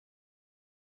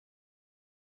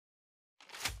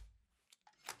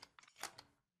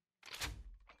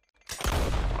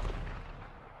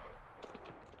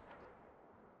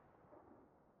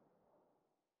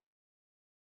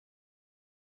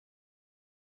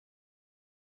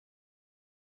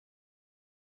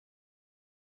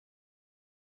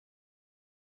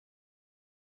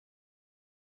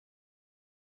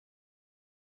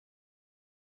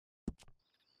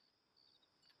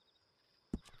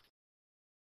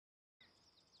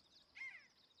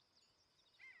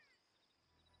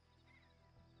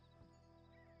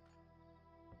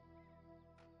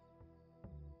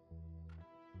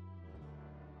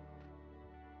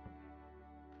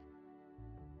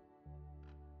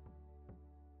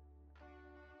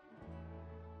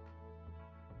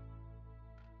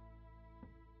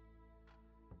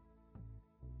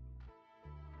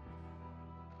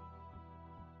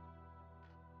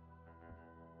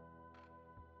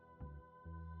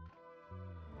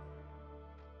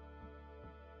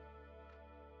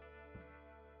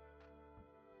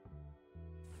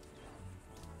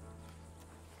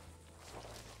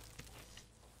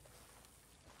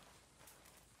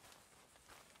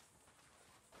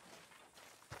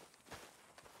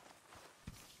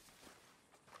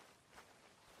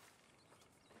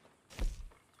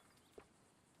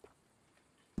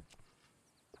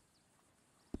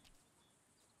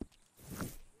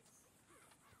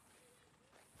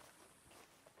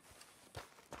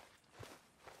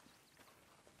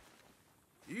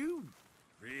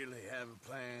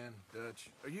Dutch?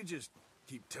 Or you just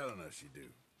keep telling us you do?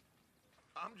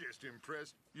 I'm just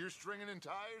impressed you're stringing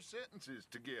entire sentences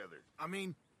together. I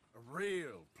mean, a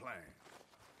real plan.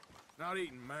 Not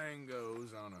eating mangoes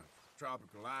on a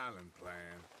tropical island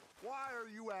plan. Why are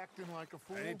you acting like a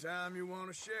fool? Anytime you want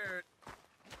to share it,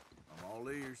 I'm all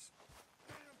ears.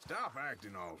 Stop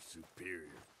acting all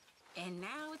superior. And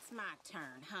now it's my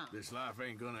turn, huh? This life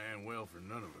ain't gonna end well for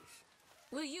none of us.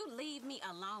 Will you leave me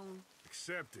alone?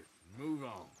 Accept it and move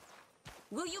on.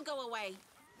 Will you go away?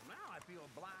 Now I feel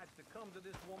obliged to come to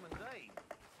this woman's aid.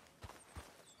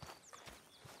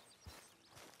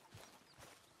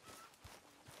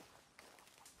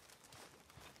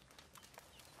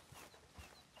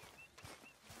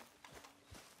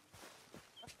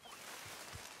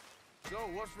 So,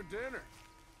 what's for dinner?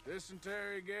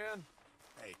 Dysentery again?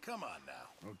 Hey, come on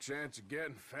now. No chance of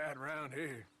getting fat around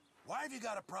here. Why have you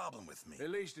got a problem with me? At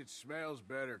least it smells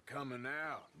better coming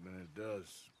out than it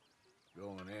does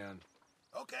going in.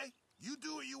 Okay, you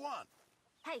do what you want.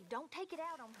 Hey, don't take it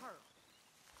out on her.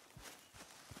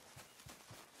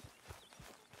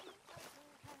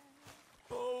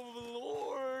 Oh,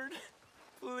 Lord.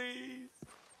 Please,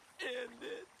 end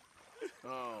it.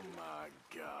 Oh, my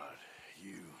God.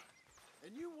 You...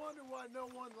 And you wonder why no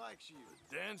one likes you.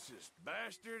 the densest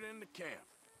bastard in the camp.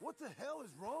 What the hell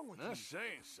is wrong with That's you?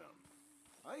 saying something.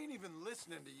 I ain't even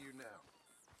listening to you now.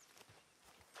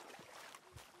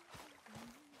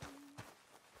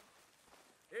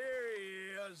 Here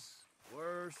he is.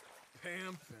 Worst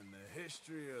pimp in the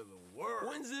history of the world.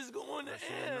 When's this going to I should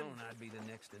have known end? I'd be the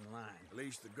next in line. At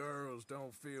least the girls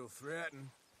don't feel threatened.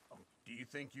 Do you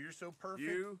think you're so perfect?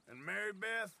 You and Mary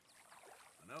Beth,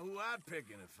 I know who I'd pick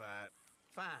in a fight.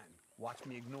 Fine. Watch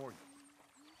me ignore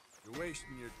you. You're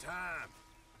wasting your time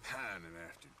pining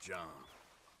after John.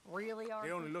 Really, He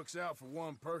Arthur? only looks out for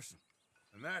one person,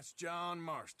 and that's John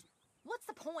Marston. What's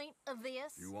the point of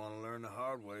this? If you want to learn the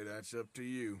hard way, that's up to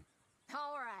you.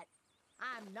 All right.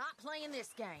 I'm not playing this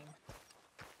game.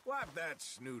 Wipe that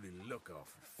snooty look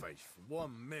off your face for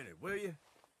 1 minute, will you?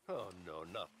 Oh, no,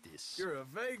 not this. You're a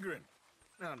vagrant,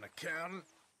 not an accountant.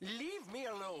 Leave me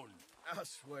alone. I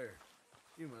swear,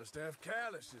 you must have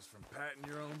calluses from patting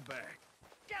your own back.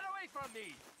 Get away from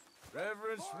me.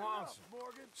 Reverend Swanson,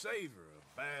 Morgan. savior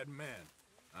of bad men.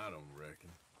 I don't reckon.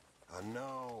 I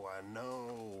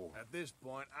know. At this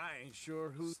point, I ain't sure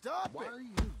who... Stop Why it! are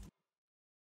you